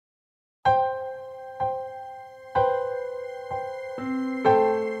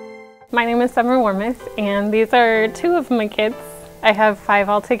My name is Summer Wormuth, and these are two of my kids. I have 5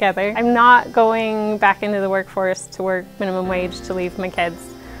 altogether. I'm not going back into the workforce to work minimum wage to leave my kids.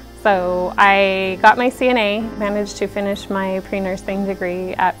 So I got my CNA, managed to finish my pre-nursing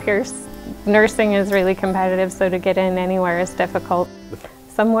degree at Pierce. Nursing is really competitive, so to get in anywhere is difficult.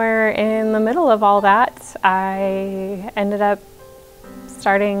 Somewhere in the middle of all that, I ended up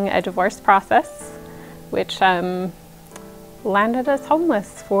starting a divorce process, which landed us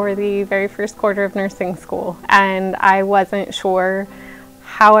homeless for the very first quarter of nursing school. And I wasn't sure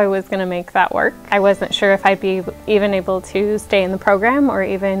how I was going to make that work. I wasn't sure if I'd be even able to stay in the program or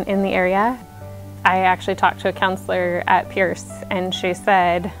even in the area. I actually talked to a counselor at Pierce, and she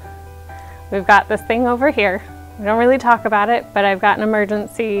said, "We've got this thing over here. We don't really talk about it, but I've got an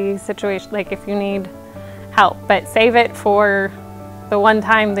emergency situation, like if you need help, but save it for the one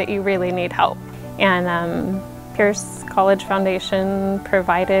time that you really need help." And Pierce College Foundation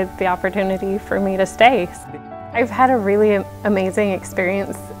provided the opportunity for me to stay. I've had a really amazing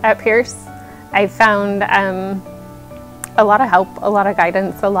experience at Pierce. I found a lot of help, a lot of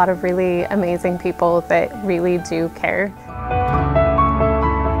guidance, a lot of really amazing people that really do care.